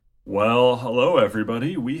Well, hello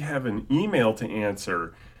everybody. We have an email to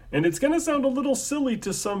answer, and it's going to sound a little silly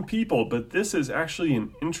to some people, but this is actually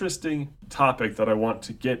an interesting topic that I want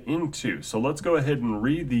to get into. So let's go ahead and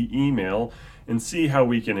read the email and see how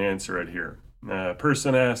we can answer it here. A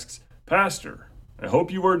person asks, Pastor, I hope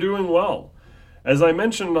you are doing well. As I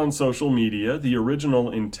mentioned on social media, the original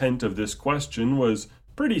intent of this question was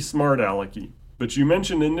pretty smart alecky. But you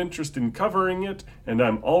mentioned an interest in covering it, and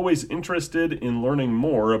I'm always interested in learning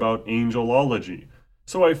more about angelology,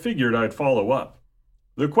 so I figured I'd follow up.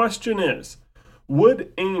 The question is,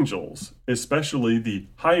 would angels, especially the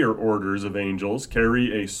higher orders of angels,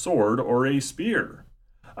 carry a sword or a spear?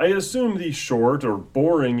 I assume the short or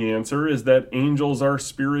boring answer is that angels are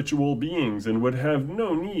spiritual beings and would have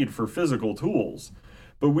no need for physical tools.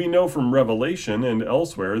 But we know from Revelation and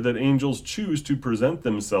elsewhere that angels choose to present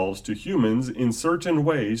themselves to humans in certain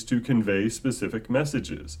ways to convey specific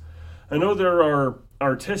messages. I know there are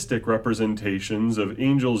artistic representations of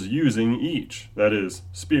angels using each, that is,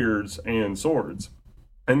 spears and swords.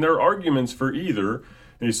 And there are arguments for either.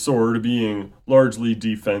 A sword being largely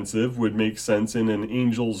defensive would make sense in an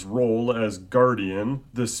angel's role as guardian.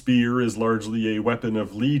 The spear is largely a weapon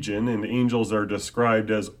of legion, and angels are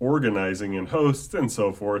described as organizing in hosts and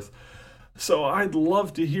so forth. So I'd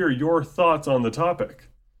love to hear your thoughts on the topic.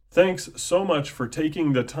 Thanks so much for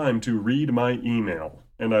taking the time to read my email,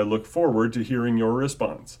 and I look forward to hearing your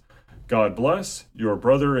response. God bless, your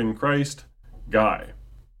brother in Christ, Guy.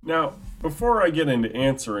 Now, before I get into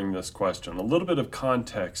answering this question, a little bit of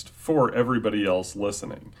context for everybody else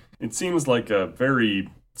listening. It seems like a very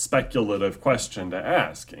speculative question to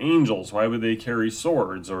ask. Angels, why would they carry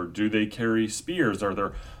swords? Or do they carry spears? Are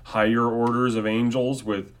there higher orders of angels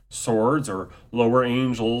with swords or lower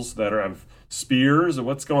angels that have spears?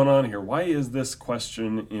 What's going on here? Why is this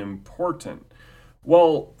question important?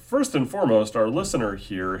 Well, first and foremost, our listener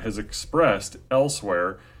here has expressed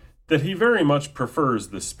elsewhere that he very much prefers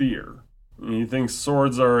the spear. He thinks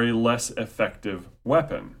swords are a less effective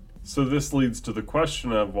weapon. So this leads to the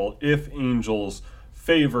question of, well, if angels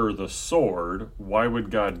favor the sword, why would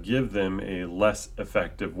God give them a less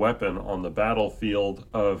effective weapon on the battlefield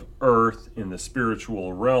of earth in the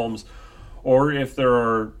spiritual realms? Or if there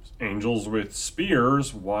are angels with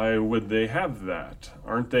spears, why would they have that?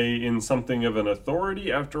 Aren't they in something of an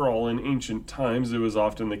authority? After all, in ancient times, it was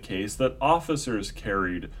often the case that officers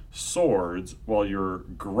carried swords while your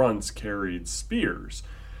grunts carried spears.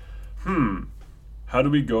 How do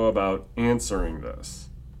we go about answering this?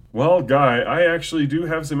 Well, Guy, I actually do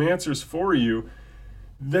have some answers for you.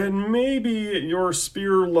 Then maybe your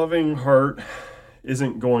spear-loving heart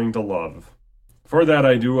isn't going to love. For that,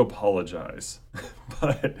 I do apologize.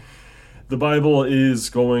 But the Bible is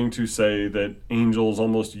going to say that angels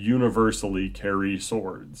almost universally carry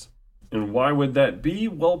swords. And why would that be?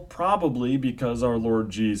 Well, probably because our Lord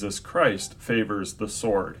Jesus Christ favors the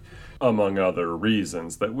sword, among other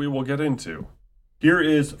reasons that we will get into. Here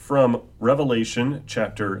is from Revelation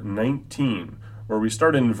chapter 19, where we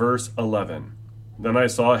start in verse 11. Then I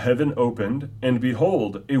saw heaven opened, and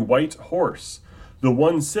behold, a white horse. The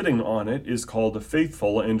one sitting on it is called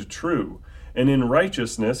Faithful and True, and in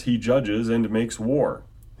righteousness he judges and makes war.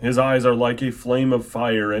 His eyes are like a flame of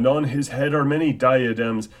fire, and on his head are many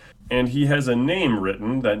diadems, and he has a name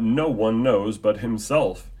written that no one knows but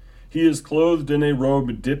himself. He is clothed in a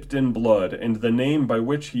robe dipped in blood, and the name by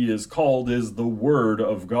which he is called is the Word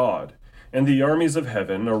of God. And the armies of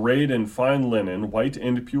heaven, arrayed in fine linen, white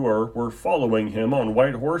and pure, were following him on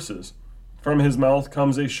white horses. From his mouth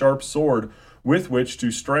comes a sharp sword, with which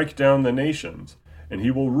to strike down the nations, and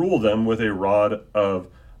he will rule them with a rod of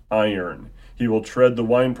iron. He will tread the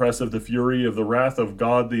winepress of the fury of the wrath of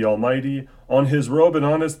God the Almighty. On his robe and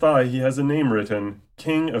on his thigh he has a name written,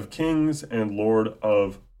 King of Kings and Lord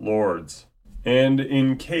of Lords. And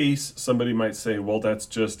in case somebody might say, well, that's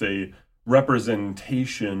just a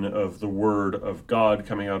representation of the word of God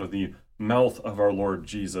coming out of the mouth of our Lord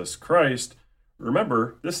Jesus Christ,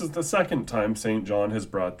 remember, this is the second time St. John has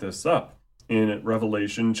brought this up. In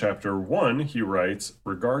Revelation chapter 1, he writes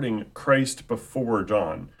regarding Christ before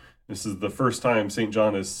John. This is the first time St.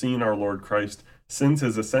 John has seen our Lord Christ since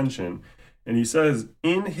his ascension. And he says,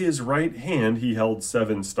 in his right hand he held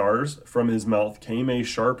 7 stars. From his mouth came a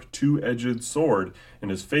sharp 2-edged sword,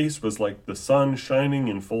 and his face was like the sun shining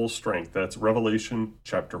in full strength. That's Revelation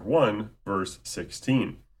chapter 1, verse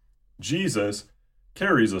 16. Jesus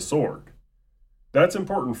carries a sword. That's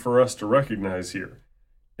important for us to recognize here.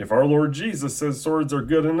 If our Lord Jesus says swords are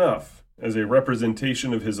good enough as a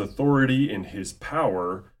representation of his authority and his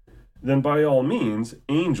power, then by all means,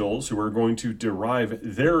 angels who are going to derive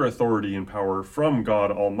their authority and power from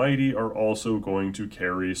God Almighty are also going to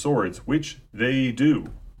carry swords, which they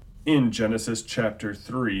do. In Genesis chapter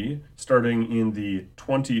 3, starting in the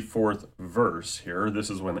 24th verse here, this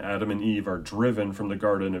is when Adam and Eve are driven from the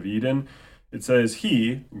Garden of Eden. It says,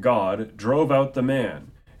 He, God, drove out the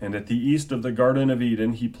man, and at the east of the Garden of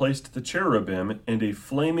Eden he placed the cherubim and a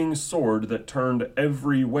flaming sword that turned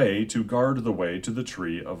every way to guard the way to the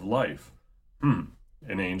tree of life.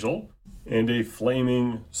 An angel and a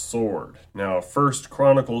flaming sword. Now, 1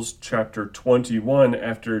 Chronicles chapter 21,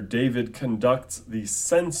 after David conducts the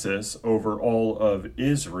census over all of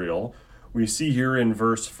Israel, we see here in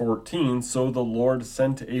verse 14, So the Lord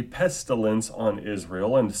sent a pestilence on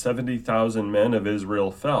Israel, and 70,000 men of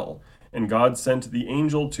Israel fell. And God sent the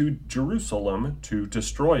angel to Jerusalem to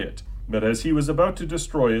destroy it. But as he was about to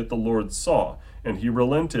destroy it, the Lord saw, and he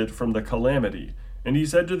relented from the calamity. And he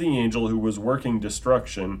said to the angel who was working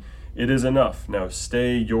destruction, It is enough, now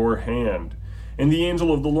stay your hand. And the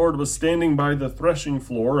angel of the Lord was standing by the threshing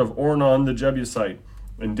floor of Ornan the Jebusite.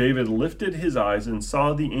 And David lifted his eyes and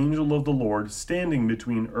saw the angel of the Lord standing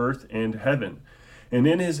between earth and heaven, and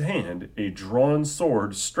in his hand a drawn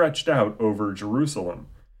sword stretched out over Jerusalem.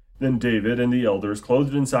 Then David and the elders,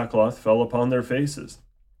 clothed in sackcloth, fell upon their faces.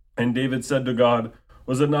 And David said to God,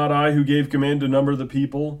 Was it not I who gave command to number the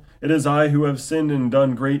people? It is I who have sinned and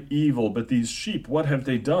done great evil, but these sheep, what have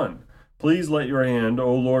they done? Please let your hand,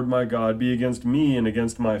 O Lord my God, be against me and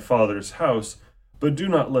against my father's house, but do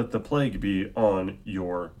not let the plague be on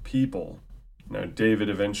your people. Now David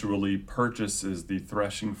eventually purchases the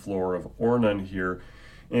threshing floor of Ornan here,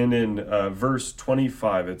 and in verse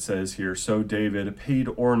 25 it says here, So David paid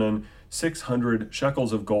Ornan 600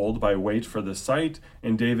 shekels of gold by weight for the site,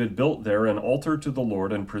 and David built there an altar to the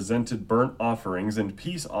Lord and presented burnt offerings and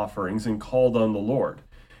peace offerings and called on the Lord.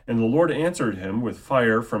 And the Lord answered him with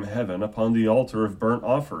fire from heaven upon the altar of burnt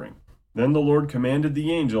offering. Then the Lord commanded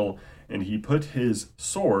the angel, and he put his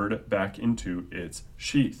sword back into its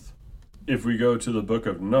sheath. If we go to the book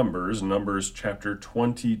of Numbers chapter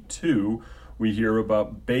 22, we hear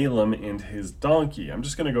about Balaam and his donkey. I'm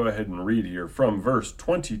just going to go ahead and read here from verse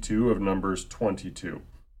 22 of Numbers 22.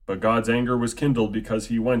 But God's anger was kindled because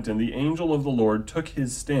he went, and the angel of the Lord took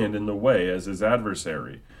his stand in the way as his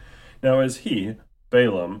adversary. Now as he,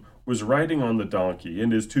 Balaam, was riding on the donkey,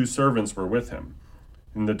 and his 2 servants were with him,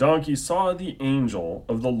 and the donkey saw the angel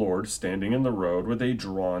of the Lord standing in the road with a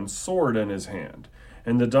drawn sword in his hand.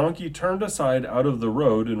 And the donkey turned aside out of the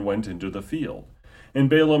road and went into the field. And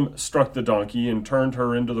Balaam struck the donkey and turned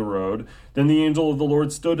her into the road. Then the angel of the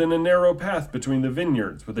Lord stood in a narrow path between the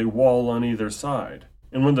vineyards, with a wall on either side.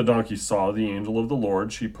 And when the donkey saw the angel of the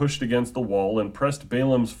Lord, she pushed against the wall and pressed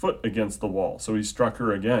Balaam's foot against the wall, so he struck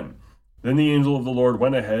her again. Then the angel of the Lord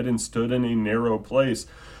went ahead and stood in a narrow place,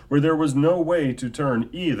 where there was no way to turn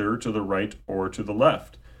either to the right or to the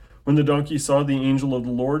left. When the donkey saw the angel of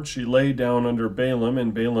the Lord, she lay down under Balaam,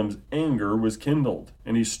 and Balaam's anger was kindled,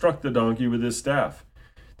 and he struck the donkey with his staff.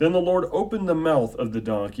 Then the Lord opened the mouth of the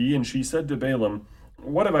donkey, and she said to Balaam,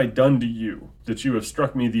 What have I done to you, that you have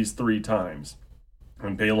struck me these 3 times?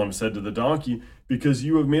 And Balaam said to the donkey, Because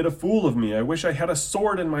you have made a fool of me. I wish I had a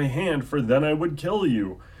sword in my hand, for then I would kill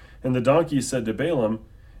you. And the donkey said to Balaam,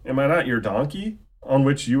 Am I not your donkey, on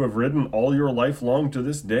which you have ridden all your life long to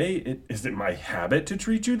this day? Is it my habit to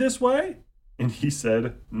treat you this way? And he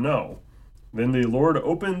said, No. Then the Lord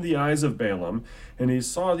opened the eyes of Balaam, and he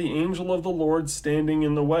saw the angel of the Lord standing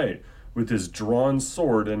in the way, with his drawn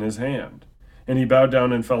sword in his hand. And he bowed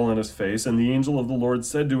down and fell on his face, and the angel of the Lord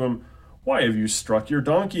said to him, Why have you struck your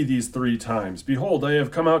donkey these 3 times? Behold, I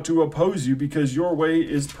have come out to oppose you, because your way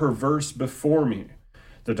is perverse before me.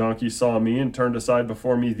 The donkey saw me and turned aside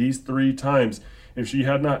before me these 3 times. If she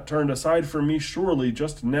had not turned aside from me, surely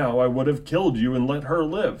just now I would have killed you and let her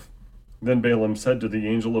live. Then Balaam said to the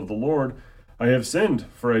angel of the Lord, I have sinned,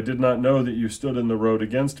 for I did not know that you stood in the road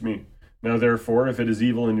against me. Now therefore, if it is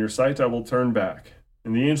evil in your sight, I will turn back.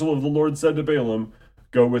 And the angel of the Lord said to Balaam,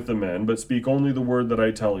 Go with the men, but speak only the word that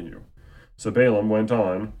I tell you. So Balaam went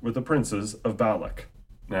on with the princes of Balak.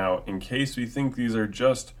 Now, in case we think these are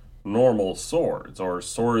just normal swords, or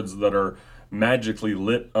swords that are magically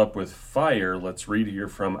lit up with fire, let's read here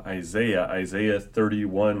from Isaiah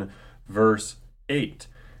 31, verse 8.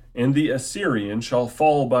 And the Assyrian shall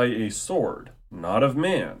fall by a sword, not of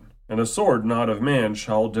man, and a sword not of man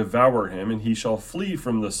shall devour him, and he shall flee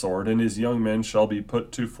from the sword, and his young men shall be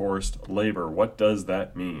put to forced labor. What does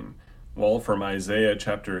that mean? Well, from Isaiah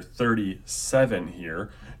chapter 37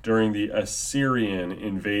 here, during the Assyrian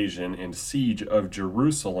invasion and siege of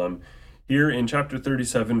Jerusalem, Here in chapter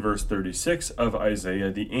 37, verse 36 of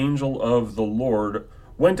Isaiah, the angel of the Lord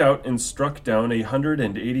went out and struck down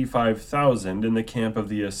 185,000 in the camp of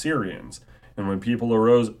the Assyrians. And when people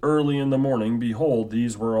arose early in the morning, behold,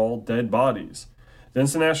 these were all dead bodies. Then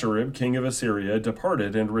Sennacherib, king of Assyria,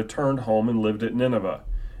 departed and returned home and lived at Nineveh.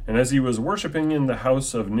 And as he was worshipping in the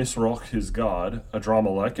house of Nisroch his god,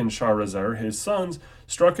 Adramelech and Sharezer his sons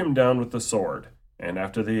struck him down with the sword. And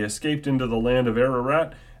after they escaped into the land of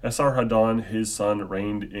Ararat, Esarhaddon his son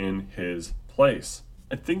reigned in his place.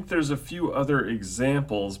 I think there's a few other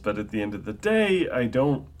examples, but at the end of the day, I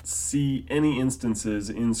don't see any instances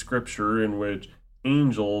in Scripture in which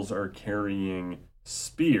angels are carrying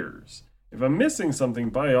spears. If I'm missing something,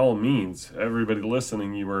 by all means, everybody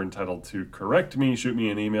listening, you are entitled to correct me. Shoot me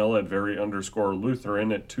an email at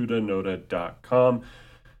very_Lutheran@tutanota.com.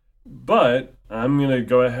 But I'm going to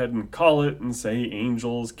go ahead and call it and say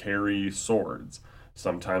angels carry swords.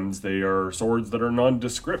 Sometimes they are swords that are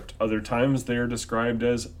nondescript. Other times they are described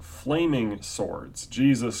as flaming swords.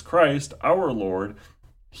 Jesus Christ, our Lord,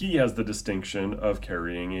 he has the distinction of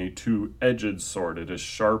carrying a two-edged sword. It is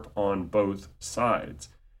sharp on both sides.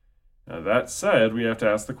 Now, that said, we have to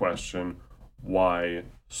ask the question, why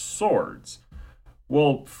swords?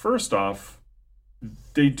 Well, first off,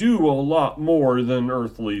 they do a lot more than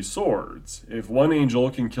earthly swords. If one angel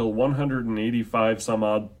can kill 185 some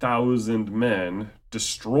odd thousand men,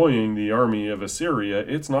 destroying the army of Assyria,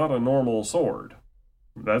 it's not a normal sword.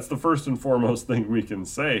 That's the first and foremost thing we can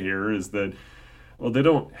say here is that, well, they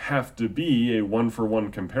don't have to be a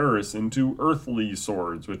one-for-one comparison to earthly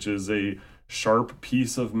swords, which is a sharp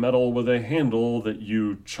piece of metal with a handle that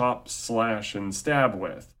you chop, slash, and stab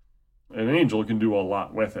with. An angel can do a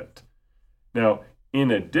lot with it. Now,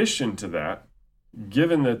 in addition to that,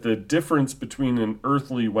 given that the difference between an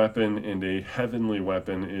earthly weapon and a heavenly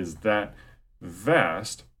weapon is that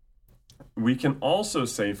vast, we can also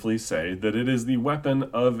safely say that it is the weapon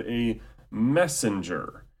of a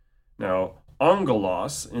messenger. Now,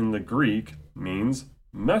 angelos in the Greek means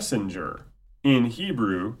messenger. In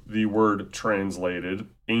Hebrew, the word translated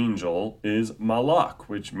angel is malach,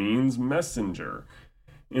 which means messenger.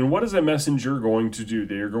 And what is a messenger going to do?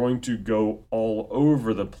 They are going to go all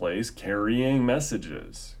over the place carrying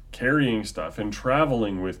messages, carrying stuff, and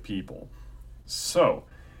traveling with people. So,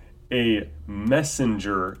 a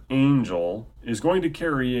messenger angel is going to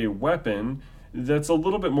carry a weapon that's a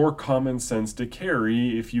little bit more common sense to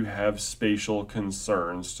carry if you have spatial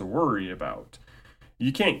concerns to worry about.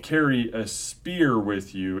 You can't carry a spear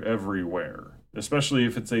with you everywhere, especially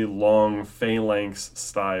if it's a long phalanx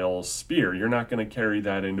style spear. You're not going to carry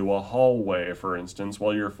that into a hallway, for instance,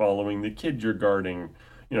 while you're following the kid you're guarding,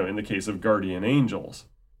 in the case of guardian angels.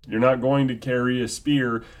 You're not going to carry a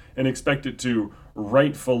spear and expect it to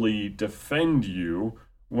rightfully defend you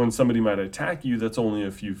when somebody might attack you that's only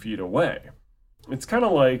a few feet away. It's kind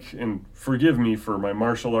of like, and forgive me for my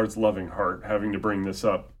martial arts loving heart having to bring this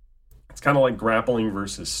up, it's kind of like grappling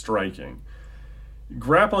versus striking.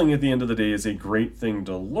 Grappling at the end of the day is a great thing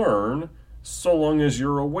to learn, so long as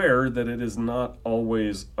you're aware that it is not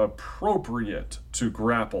always appropriate to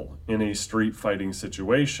grapple in a street fighting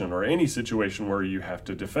situation or any situation where you have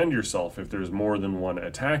to defend yourself. If there's more than one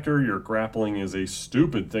attacker, your grappling is a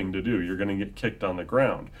stupid thing to do. You're going to get kicked on the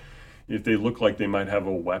ground. If they look like they might have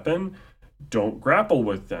a weapon, don't grapple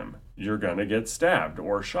with them. You're going to get stabbed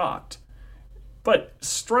or shot. But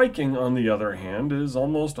striking, on the other hand, is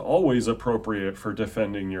almost always appropriate for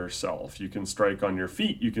defending yourself. You can strike on your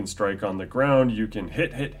feet, you can strike on the ground, you can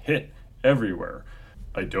hit everywhere.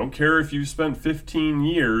 I don't care if you spent 15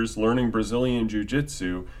 years learning Brazilian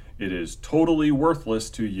Jiu-Jitsu, it is totally worthless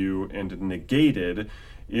to you and negated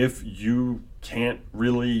if you can't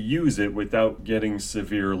really use it without getting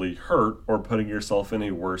severely hurt or putting yourself in a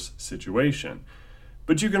worse situation.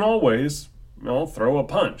 But you can always throw a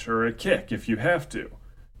punch or a kick if you have to.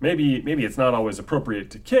 Maybe it's not always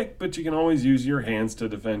appropriate to kick, but you can always use your hands to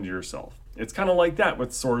defend yourself. It's kind of like that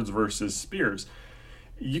with swords versus spears.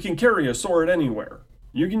 You can carry a sword anywhere.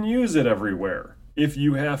 You can use it everywhere if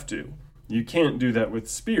you have to. You can't do that with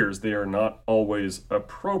spears. They are not always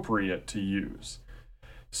appropriate to use.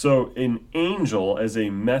 So an angel as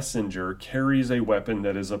a messenger carries a weapon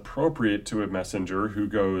that is appropriate to a messenger who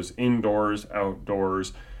goes indoors,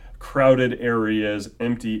 outdoors, crowded areas,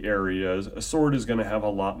 empty areas. A sword is going to have a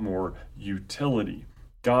lot more utility.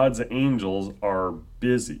 God's angels are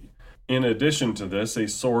busy. In addition to this, a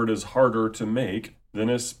sword is harder to make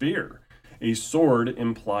than a spear. A sword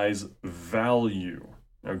implies value.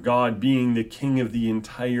 Now, God, being the king of the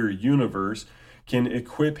entire universe, can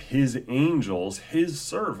equip his angels, his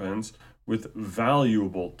servants, with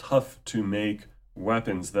valuable, tough-to-make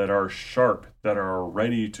weapons that are sharp, that are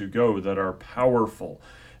ready to go, that are powerful,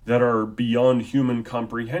 that are beyond human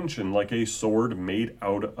comprehension, like a sword made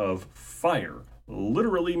out of fire.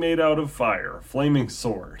 Literally made out of fire, flaming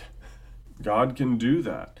sword. God can do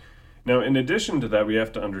that. Now, in addition to that, we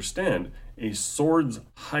have to understand a sword's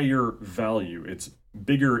higher value, its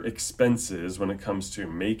bigger expenses when it comes to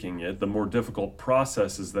making it, the more difficult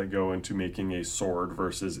processes that go into making a sword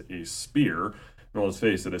versus a spear. Now, let's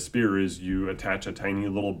face it, a spear is you attach a tiny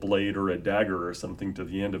little blade or a dagger or something to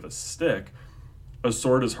the end of a stick. A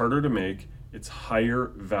sword is harder to make, it's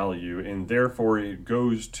higher value, and therefore it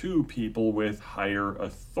goes to people with higher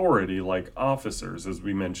authority, like officers, as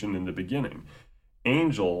we mentioned in the beginning.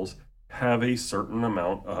 Angels have a certain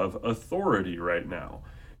amount of authority right now.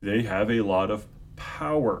 They have a lot of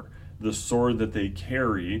power. The sword that they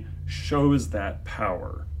carry shows that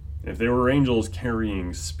power. If they were angels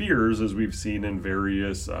carrying spears, as we've seen in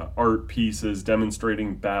various art pieces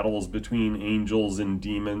demonstrating battles between angels and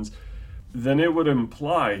demons, then it would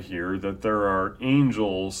imply here that there are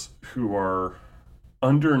angels who are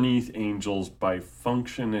underneath angels by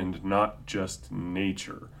function and not just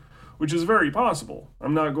nature, which is very possible.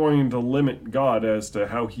 I'm not going to limit God as to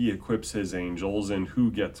how he equips his angels and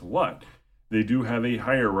who gets what. They do have a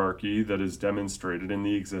hierarchy that is demonstrated in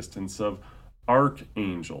the existence of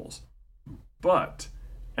archangels. But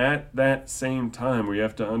at that same time, we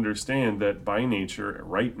have to understand that by nature,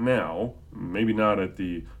 right now, maybe not at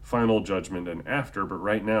the final judgment and after, but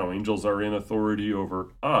right now, angels are in authority over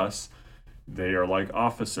us. They are like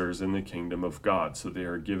officers in the kingdom of God, so they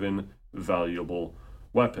are given valuable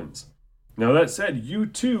weapons. Now, that said, you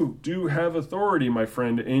too do have authority, my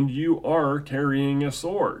friend, and you are carrying a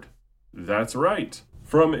sword. That's right.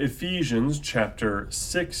 From Ephesians chapter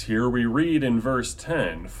 6 here, we read in verse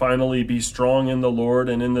 10, "Finally be strong in the Lord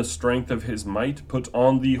and in the strength of his might. Put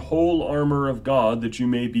on the whole armor of God, that you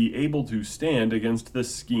may be able to stand against the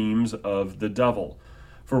schemes of the devil.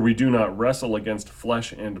 For we do not wrestle against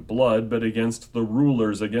flesh and blood, but against the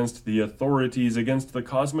rulers, against the authorities, against the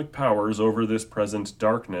cosmic powers over this present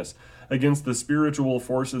darkness, against the spiritual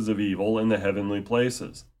forces of evil in the heavenly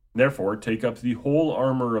places. Therefore, take up the whole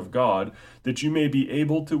armor of God, that you may be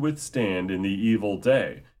able to withstand in the evil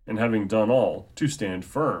day, and having done all, to stand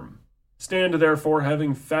firm. Stand therefore,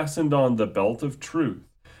 having fastened on the belt of truth,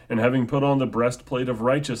 and having put on the breastplate of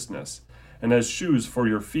righteousness, and as shoes for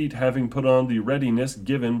your feet, having put on the readiness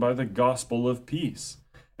given by the gospel of peace.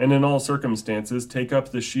 And in all circumstances, take up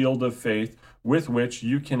the shield of faith, with which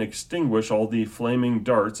you can extinguish all the flaming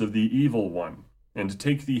darts of the evil one. And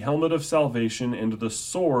take the helmet of salvation and the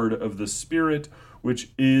sword of the Spirit, which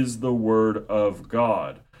is the word of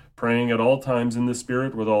God, praying at all times in the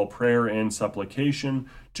Spirit with all prayer and supplication.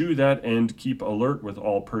 To that end keep alert with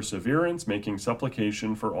all perseverance, making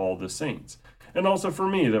supplication for all the saints. And also for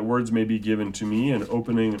me, that words may be given to me, and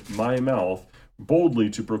opening my mouth boldly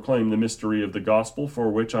to proclaim the mystery of the gospel,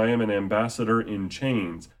 for which I am an ambassador in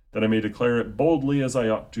chains, that I may declare it boldly as I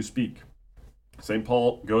ought to speak." St.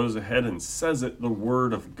 Paul goes ahead and says it, the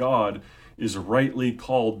word of God is rightly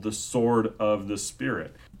called the sword of the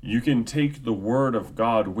Spirit. You can take the word of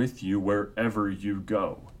God with you wherever you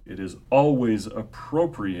go. It is always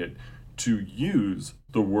appropriate to use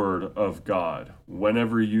the word of God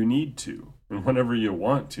whenever you need to, and whenever you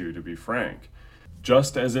want to be frank.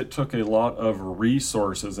 Just as it took a lot of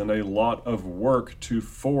resources and a lot of work to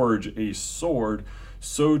forge a sword,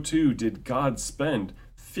 so too did God spend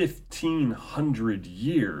 1,500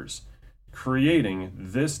 years creating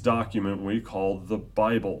this document we call the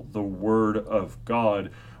Bible, the Word of God,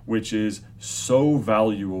 which is so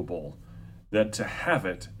valuable that to have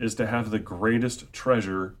it is to have the greatest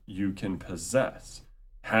treasure you can possess.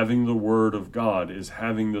 Having the Word of God is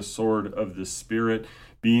having the sword of the Spirit,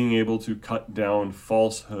 being able to cut down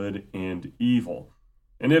falsehood and evil.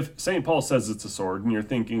 And if St. Paul says it's a sword and you're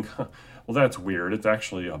thinking, well, that's weird, it's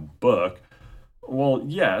actually a book. Well,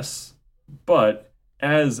 yes, but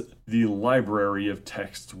as the library of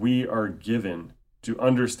texts we are given to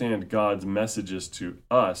understand God's messages to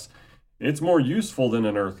us, it's more useful than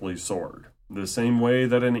an earthly sword. The same way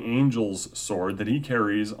that an angel's sword that he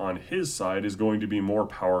carries on his side is going to be more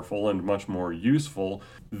powerful and much more useful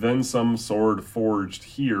than some sword forged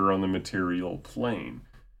here on the material plane.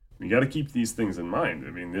 We got to keep these things in mind.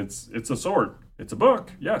 I mean, it's a sword. It's a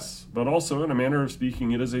book, yes, but also in a manner of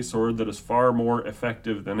speaking, it is a sword that is far more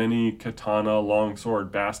effective than any katana,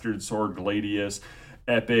 longsword, bastard sword, gladius,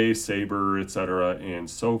 epee, saber, etc., and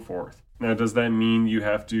so forth. Now, does that mean you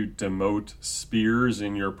have to demote spears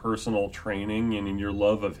in your personal training and in your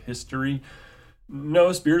love of history?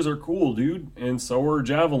 No, spears are cool, dude, and so are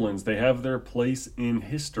javelins. They have their place in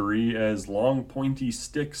history as long, pointy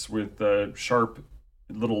sticks with sharp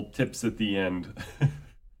little tips at the end.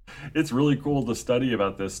 It's really cool to study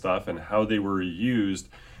about this stuff and how they were used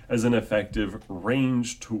as an effective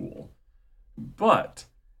range tool. But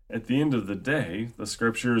at the end of the day, the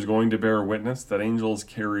scripture is going to bear witness that angels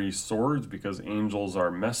carry swords because angels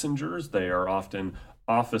are messengers. They are often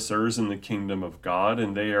officers in the kingdom of God,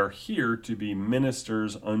 and they are here to be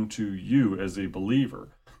ministers unto you as a believer.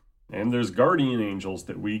 And there's guardian angels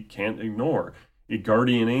that we can't ignore. A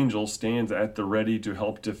guardian angel stands at the ready to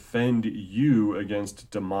help defend you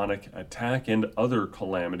against demonic attack and other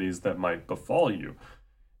calamities that might befall you.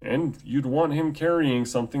 And you'd want him carrying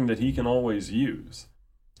something that he can always use.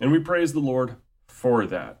 And we praise the Lord for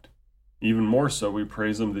that. Even more so, we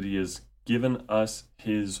praise him that he has given us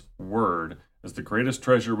his word as the greatest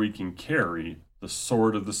treasure we can carry, the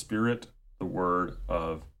sword of the Spirit, the word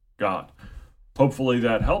of God. Hopefully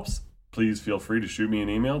that helps. Please feel free to shoot me an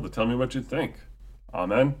email to tell me what you think.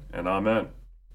 Amen and amen.